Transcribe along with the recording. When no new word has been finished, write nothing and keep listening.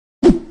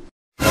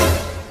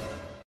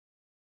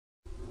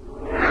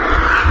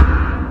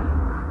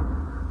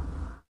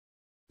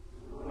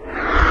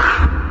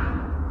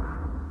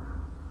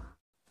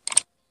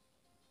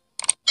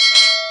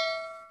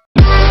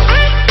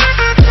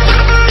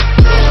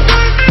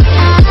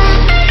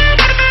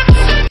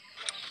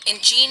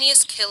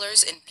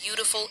killers in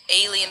beautiful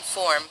alien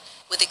form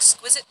with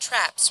exquisite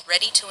traps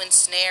ready to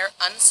ensnare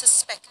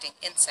unsuspecting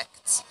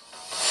insects.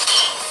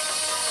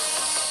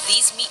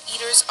 These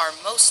meat-eaters are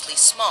mostly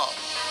small.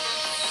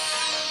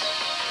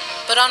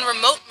 But on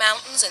remote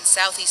mountains in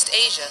Southeast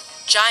Asia,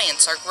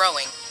 giants are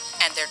growing,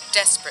 and they're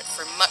desperate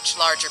for much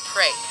larger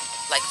prey,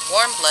 like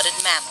warm-blooded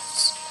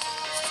mammals.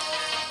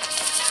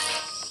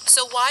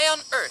 So why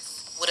on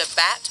earth would a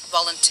bat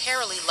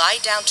voluntarily lie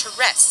down to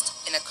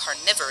rest in a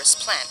carnivorous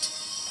plant?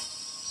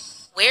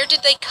 Where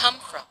did they come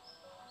from?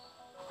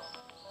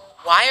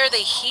 Why are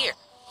they here?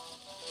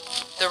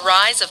 The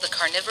rise of the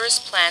carnivorous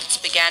plants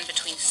began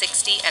between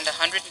 60 and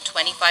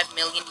 125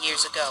 million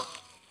years ago.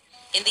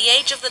 In the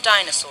age of the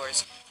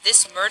dinosaurs,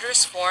 this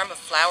murderous form of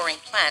flowering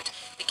plant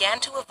began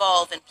to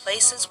evolve in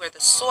places where the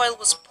soil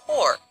was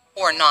poor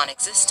or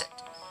non-existent.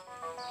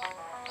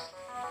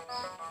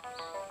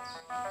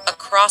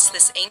 Across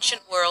this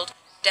ancient world,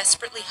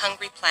 desperately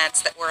hungry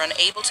plants that were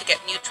unable to get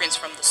nutrients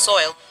from the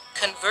soil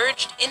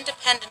converged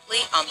independently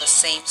on the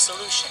same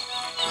solution: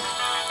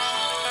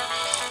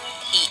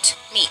 eat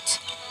meat.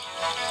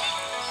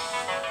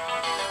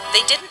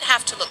 They didn't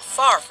have to look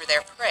far for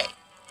their prey.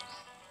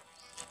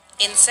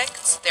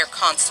 Insects, their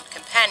constant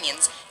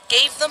companions,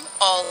 gave them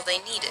all they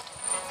needed.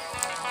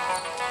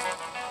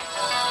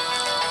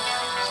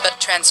 But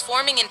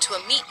transforming into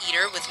a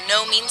meat-eater with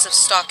no means of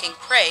stalking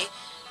prey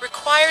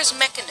requires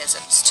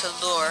mechanisms to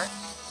lure,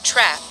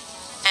 trap,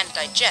 and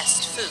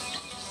digest food.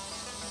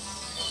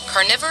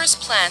 Carnivorous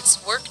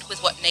plants worked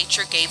with what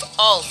nature gave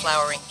all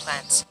flowering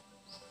plants: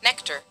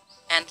 nectar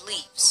and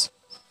leaves.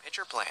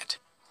 Pitcher plant.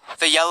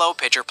 The yellow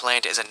pitcher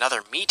plant is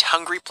another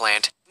meat-hungry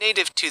plant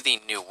native to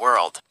the New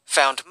World,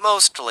 found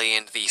mostly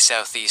in the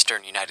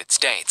southeastern United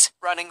States,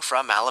 running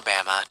from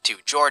Alabama to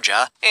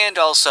Georgia, and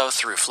also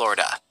through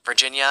Florida,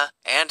 Virginia,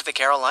 and the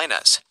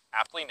Carolinas.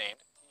 Aptly named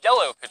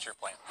yellow pitcher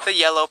plant. The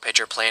yellow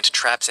pitcher plant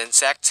traps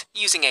insects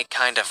using a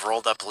kind of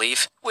rolled-up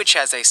leaf, which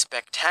has a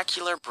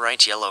spectacular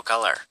bright yellow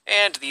color,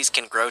 and these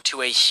can grow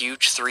to a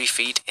huge 3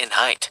 feet in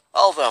height,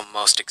 although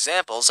most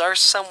examples are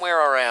somewhere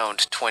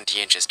around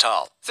 20 inches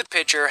tall. The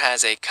pitcher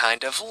has a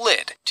kind of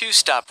lid to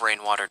stop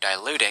rainwater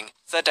diluting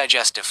the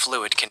digestive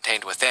fluid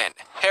contained within.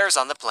 Hairs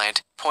on the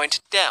plant point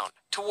down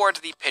toward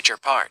the pitcher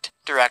part,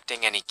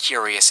 directing any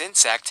curious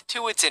insect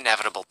to its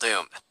inevitable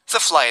doom. The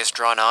fly is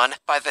drawn on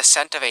by the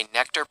scent of a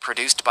nectar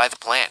produced by the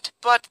plant,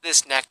 but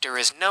this nectar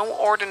is no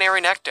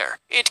ordinary nectar.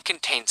 It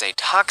contains a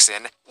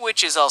toxin,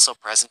 which is also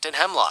present in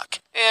hemlock,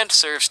 and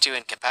serves to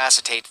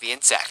incapacitate the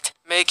insect,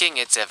 making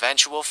its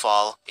eventual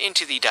fall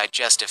into the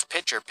digestive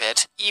pitcher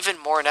pit even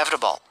more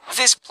inevitable.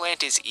 This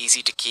plant is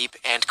easy to keep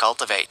and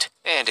cultivate,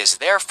 and is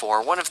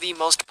therefore one of the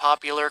most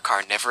popular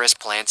carnivorous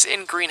plants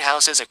in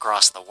greenhouses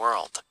across the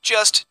world.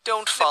 Just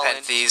don't fall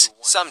into these,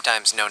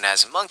 sometimes known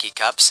as monkey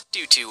cups,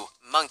 due to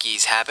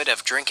monkeys' habit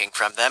of drinking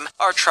from them,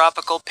 are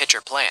tropical pitcher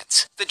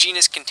plants. The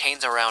genus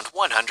contains around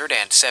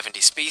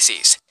 170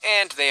 species,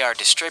 and they are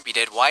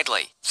distributed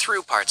widely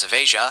through parts of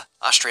Asia,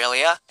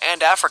 Australia,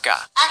 and Africa.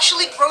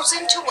 Actually grows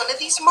into one of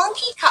these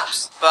monkey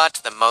cups.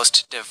 But the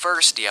most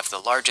diversity of the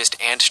largest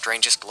and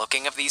strangest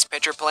looking of these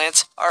pitcher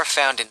plants are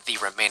found in the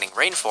remaining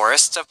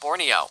rainforests of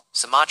Borneo,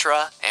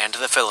 Sumatra, and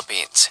the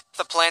Philippines.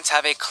 The plants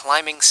have a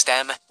climbing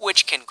stem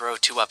which can grow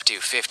to up to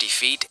 50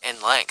 feet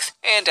in length,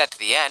 and at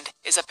the end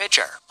is a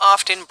pitcher,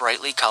 often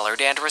brightly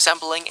colored and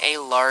resembling a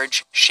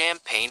large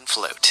champagne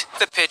flute.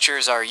 The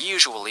pitchers are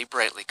usually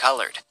brightly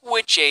colored,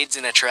 which aids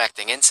in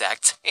attracting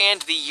insects,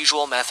 and the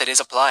usual method is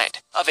applied,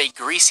 of a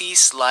greasy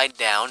slide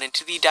down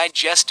into the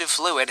digestive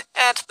fluid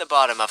at the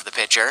bottom of the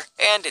pitcher,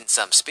 and in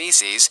some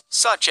species,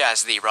 such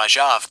as the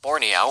Rajah of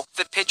Borneo,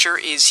 the pitcher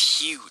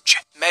is huge,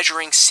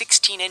 measuring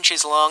 16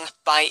 inches long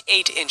by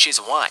 8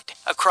 inches wide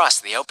across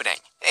the opening,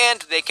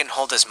 and they can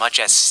hold as much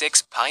as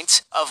 6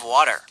 pints of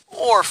water,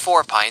 or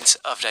 4 pints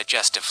of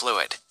digestive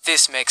fluid.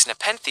 This makes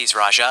Nepenthes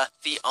rajah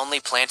the only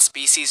plant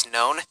species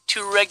known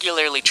to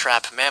regularly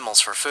trap mammals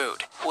for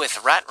food,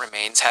 with rat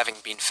remains having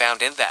been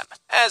found in them,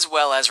 as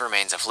well as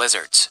remains of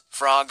lizards,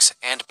 frogs,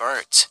 and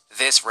birds.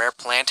 This rare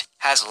plant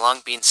has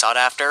long been sought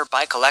after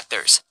by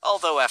collectors,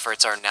 although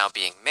efforts are now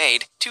being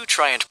made to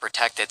try and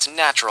protect its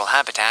natural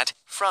habitat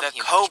from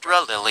the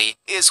cobra lily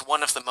is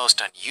one of the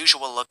most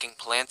unusual looking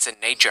plants in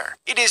nature.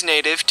 It is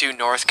native to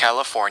North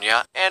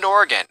California and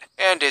Oregon,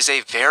 and is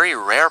a very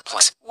rare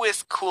plant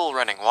with cool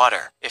running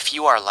water. If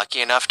you are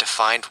lucky enough to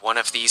find one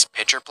of these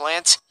pitcher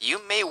plants,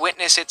 you may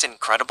witness its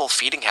incredible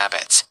feeding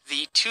habits.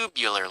 The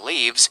tubular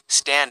leaves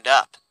stand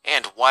up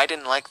and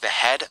widen like the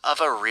head of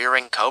a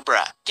rearing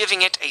cobra,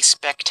 giving it a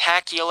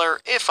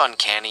spectacular, if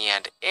uncanny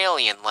and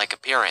alien-like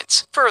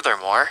appearance.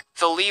 Furthermore,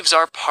 the leaves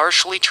are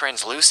partially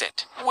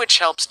translucent, which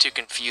helps to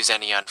confuse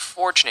any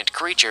unfortunate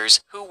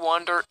creatures who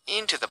wander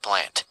into the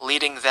plant,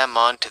 leading them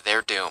on to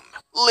their doom.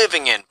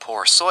 Living in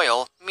poor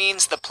soil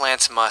means the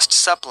plants must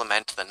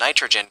supplement the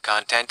nitrogen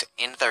content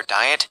in their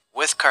diet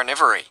with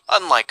carnivory,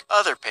 unlike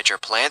other pitcher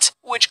plants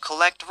which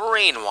collect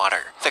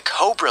rainwater. The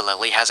cobra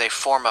lily has a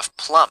form of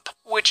plump,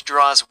 which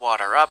draws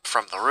water up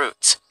from the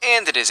roots,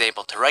 and it is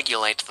able to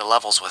regulate the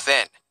levels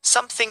within,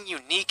 something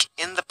unique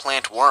in the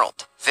plant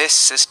world. This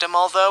system,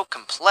 although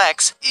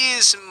complex,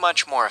 is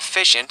much more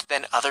efficient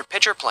than other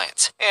pitcher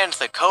plants, and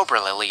the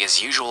cobra lily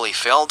is usually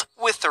filled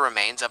with the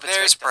remains of its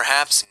There's victim.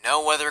 Perhaps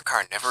no other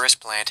carnivorous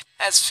plant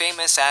as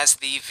famous as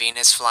the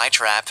Venus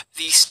flytrap,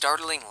 the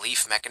startling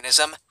leaf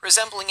mechanism,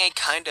 resembling a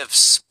kind of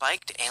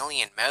spiked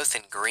alien mouth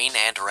in green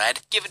and red,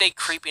 give it a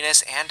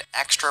creepiness and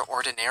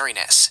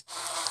extraordinariness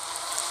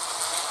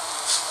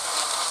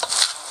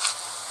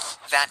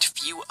that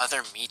few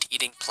other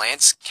meat-eating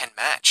plants can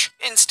match.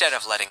 Instead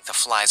of letting the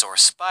flies or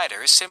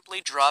spiders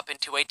simply drop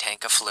into a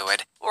tank of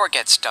fluid or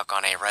get stuck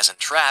on a resin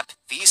trap,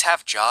 these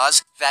have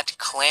jaws that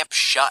clamp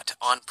shut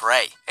on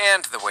prey,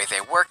 and the way they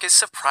work is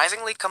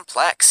surprisingly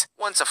complex.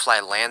 Once a fly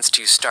lands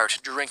to start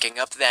drinking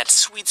up that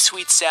sweet,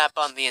 sweet sap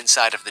on the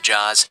inside of the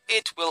jaws,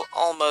 it will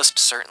almost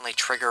certainly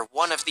trigger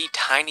one of the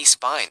tiny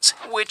spines,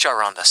 which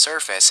are on the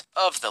surface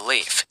of the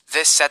leaf.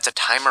 This sets a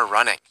timer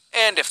running,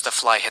 and if the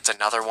fly hits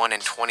another one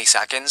in 20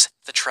 seconds,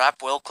 the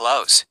trap will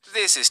close.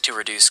 This is to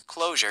reduce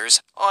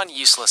closures on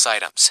useless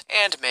items,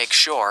 and make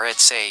sure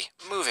it's a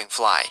moving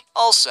fly.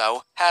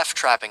 Also,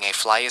 half-trapping a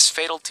fly is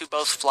fatal to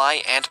both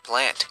fly and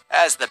plant,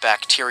 as the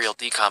bacterial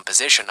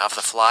decomposition of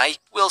the fly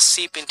will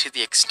seep into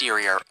the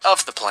exterior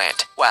of the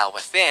plant, while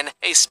within,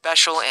 a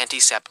special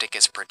antiseptic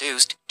is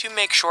produced to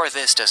make sure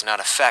this does not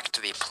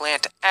affect the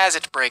plant as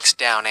it breaks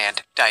down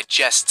and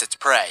digests its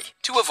prey.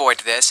 To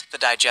avoid this, the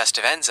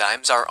digestive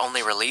enzymes are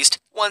only released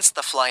once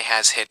the fly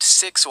has hit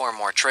 6 or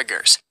more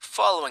triggers,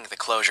 following the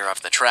closure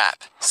of the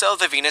trap. So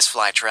the Venus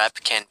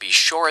flytrap can be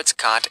sure it's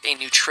caught a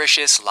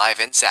nutritious live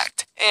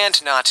insect,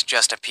 and not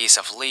just a piece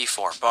of leaf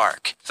or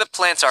bark. The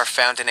plants are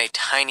found in a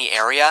tiny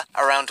area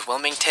around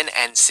Wilmington,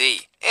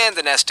 NC, and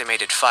an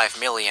estimated 5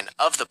 million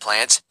of the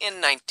plants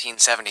in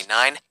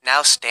 1979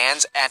 now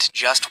stands at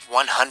just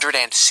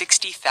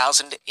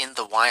 160,000 in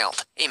the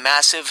wild, a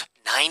massive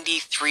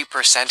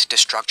 93%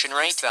 destruction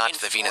rate. Thought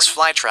the Venus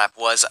flytrap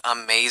was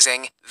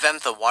amazing, then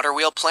the water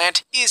wheel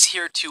plant is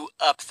here to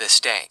up the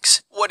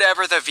stakes.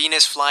 Whatever the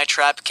Venus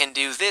flytrap can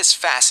do, this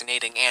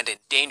fascinating and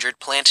endangered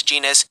plant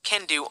genus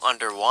can do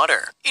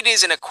underwater. It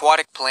is an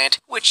aquatic plant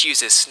which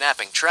uses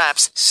snapping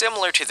traps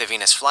similar to the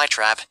Venus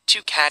flytrap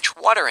to catch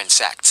water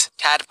insects,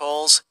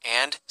 tadpoles,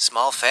 and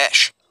small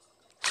fish.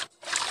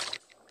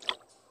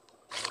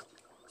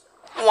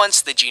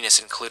 Once the genus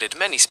included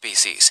many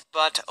species,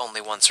 but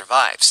only one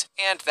survives,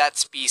 and that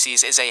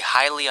species is a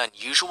highly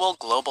unusual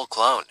global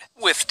clone,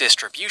 with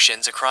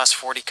distributions across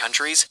 40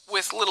 countries,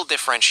 with little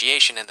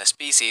differentiation in the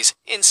species,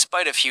 in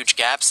spite of huge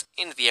gaps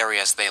in the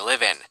areas they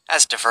live in,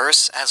 as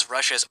diverse as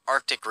Russia's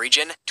Arctic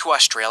region to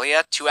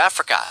Australia to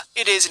Africa.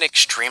 It is an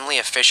extremely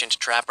efficient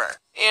trapper,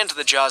 and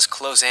the jaws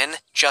close in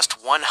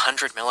just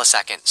 100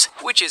 milliseconds,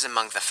 which is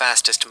among the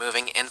fastest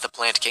moving in the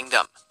plant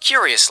kingdom.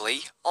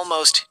 Curiously,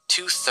 almost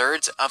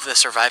 2/3 of the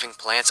surviving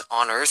plants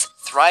on Earth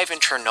thrive in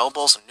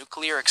Chernobyl's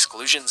nuclear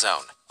exclusion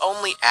zone,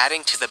 only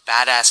adding to the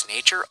badass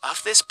nature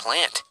of this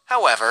plant.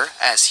 However,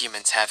 as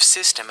humans have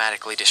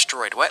systematically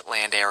destroyed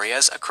wetland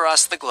areas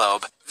across the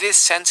globe, this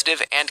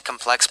sensitive and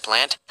complex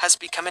plant has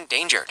become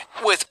endangered,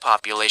 with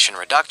population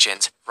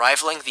reductions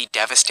rivaling the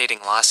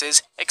devastating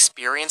losses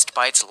experienced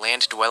by its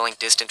land-dwelling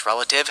distant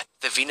relative,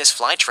 the Venus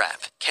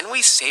flytrap. Can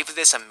we save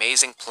this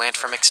amazing plant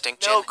from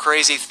extinction? No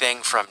crazy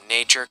thing from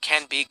nature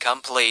can be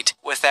complete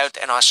without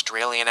an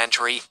Australian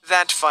entry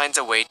that finds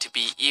a way to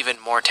be even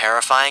more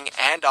terrifying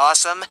and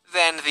awesome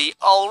than the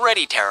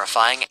already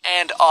terrifying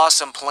and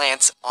awesome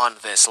plants on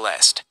this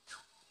list.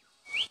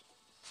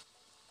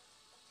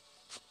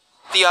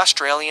 The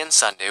Australian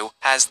sundew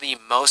has the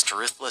most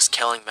ruthless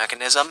killing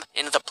mechanism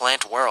in the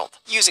plant world,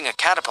 using a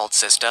catapult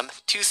system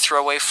to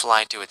throw a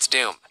fly to its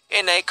doom.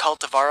 In a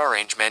cultivar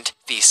arrangement,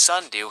 the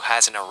sundew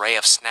has an array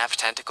of snap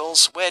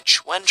tentacles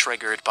which, when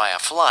triggered by a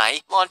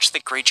fly, launch the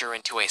creature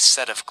into a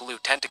set of glue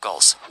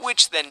tentacles,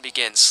 which then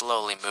begin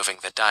slowly moving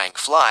the dying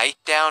fly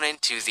down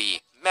into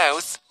the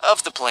mouth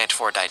of the plant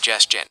for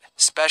digestion.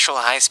 Special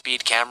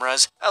high-speed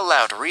cameras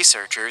allowed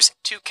researchers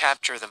to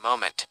capture the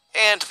moment,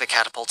 and the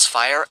catapults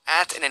fire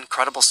at an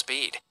incredible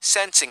speed,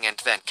 sensing and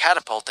then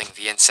catapulting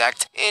the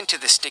insect into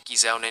the sticky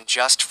zone in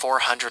just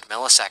 400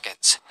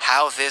 milliseconds.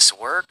 How this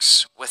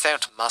works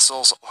without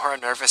muscles or a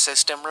nervous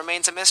system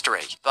remains a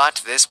mystery,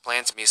 but this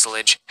plant's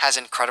mucilage has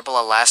incredible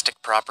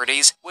elastic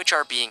properties which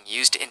are being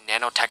used in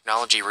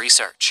nanotechnology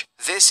research.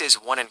 This is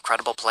one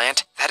incredible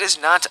plant that is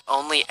not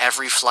only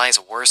every fly's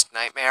worst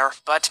nightmare,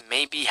 but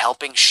may be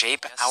helping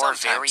shape our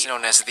very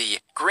known as the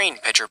green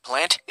pitcher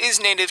plant, is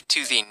native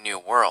to the New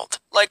World.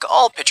 Like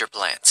all pitcher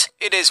plants,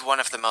 it is one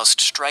of the most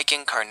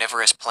striking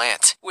carnivorous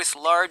plants, with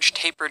large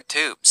tapered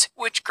tubes,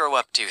 which grow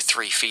up to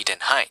 3 feet in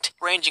height,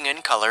 ranging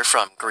in color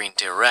from green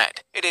to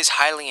red. It is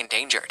highly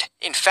endangered.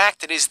 In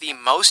fact, it is the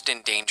most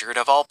endangered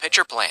of all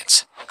pitcher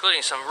plants,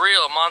 including some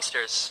real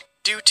monsters.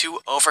 due to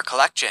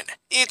overcollection.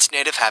 Its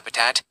native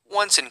habitat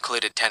once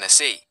included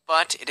Tennessee,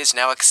 but it is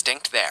now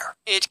extinct there.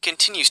 It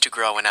continues to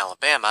grow in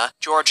Alabama,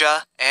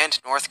 Georgia, and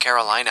North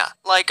Carolina.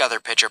 Like other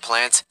pitcher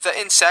plants, the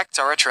insects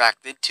are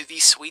attracted to the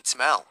sweet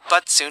smell,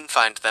 but soon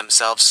find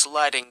themselves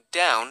sliding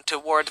down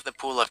toward the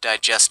pool of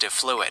digestive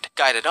fluid,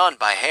 guided on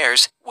by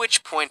hairs,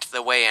 which point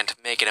the way and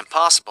make it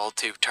impossible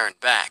to turn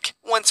back.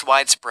 Once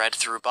widespread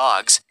through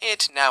bogs,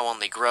 it now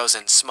only grows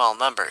in small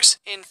numbers,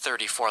 in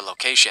 34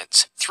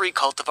 locations. 3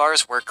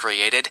 cultivars were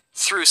created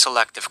through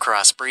selective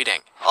crossbreeding,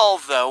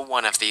 although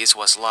one of these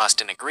was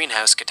lost in a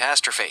greenhouse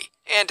catastrophe,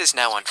 and is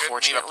now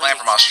unfortunately... Couldn't leave a plant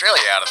from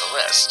Australia out of the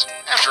list.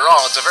 After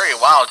all, it's a very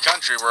wild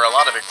country where a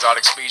lot of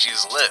exotic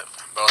species live,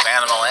 both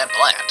animal and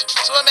plant.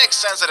 So it makes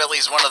sense that at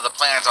least one of the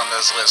plants on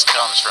this list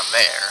comes from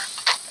there.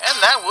 And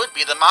that would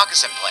be the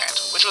moccasin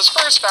plant, which was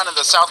first found in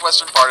the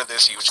southwestern part of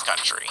this huge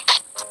country.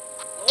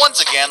 Once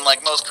again,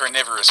 like most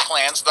carnivorous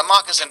plants, the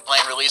moccasin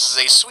plant releases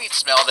a sweet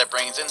smell that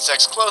brings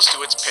insects close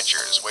to its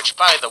pitchers, which,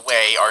 by the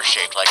way, are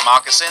shaped like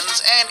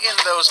moccasins, and in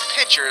those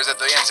pitchers that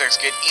the insects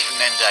get eaten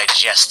and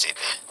digested.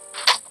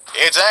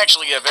 It's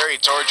actually a very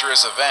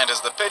torturous event,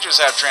 as the pitchers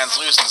have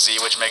translucency,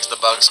 which makes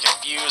the bugs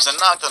confused and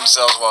knock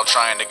themselves while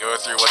trying to go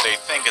through what they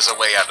think is a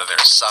way out of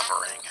their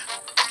suffering.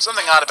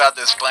 Something odd about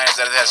this plant is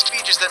that it has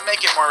features that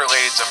make it more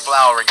related to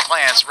flowering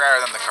plants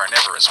rather than the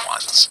carnivorous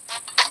ones.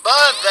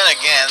 But then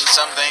again,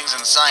 some things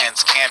in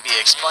science can't be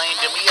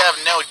explained, and we have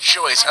no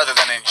choice other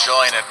than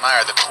enjoy and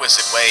admire the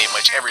twisted way in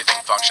which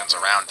everything functions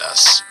around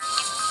us.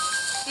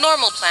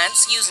 Normal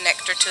plants use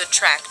nectar to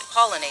attract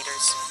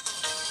pollinators.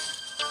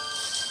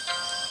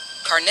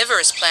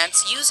 Carnivorous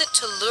plants use it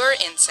to lure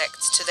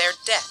insects to their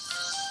death.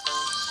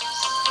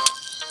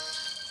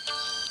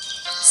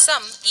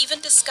 Some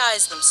even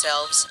disguise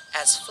themselves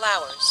as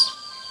flowers.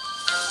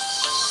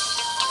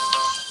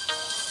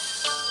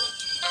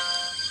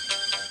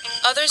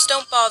 Others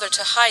don't bother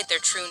to hide their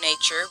true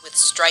nature with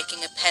striking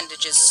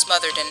appendages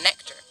smothered in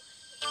nectar.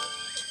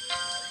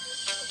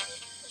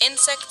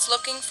 Insects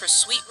looking for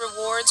sweet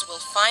rewards will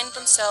find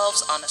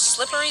themselves on a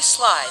slippery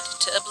slide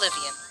to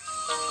oblivion.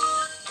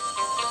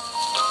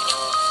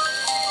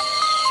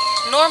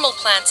 Normal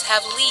plants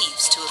have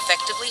leaves to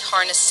effectively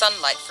harness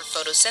sunlight for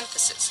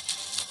photosynthesis,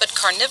 but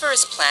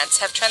carnivorous plants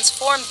have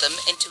transformed them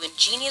into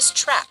ingenious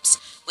traps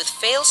with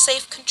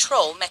fail-safe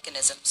control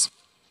mechanisms.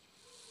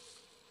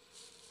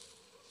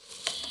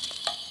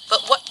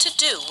 But what to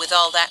do with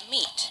all that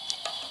meat?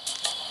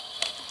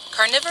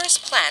 Carnivorous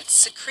plants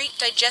secrete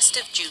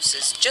digestive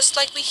juices just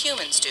like we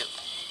humans do.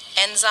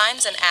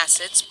 Enzymes and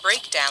acids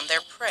break down their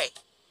prey.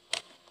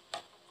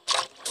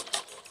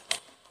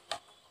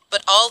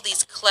 But all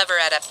these clever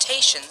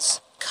adaptations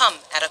come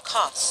at a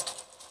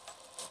cost.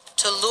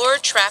 To lure,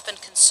 trap,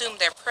 and consume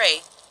their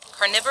prey,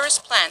 carnivorous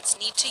plants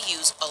need to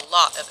use a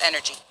lot of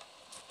energy.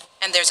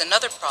 And there's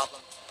another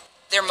problem.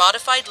 Their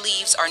modified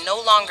leaves are no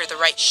longer the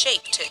right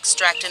shape to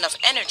extract enough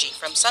energy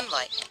from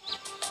sunlight.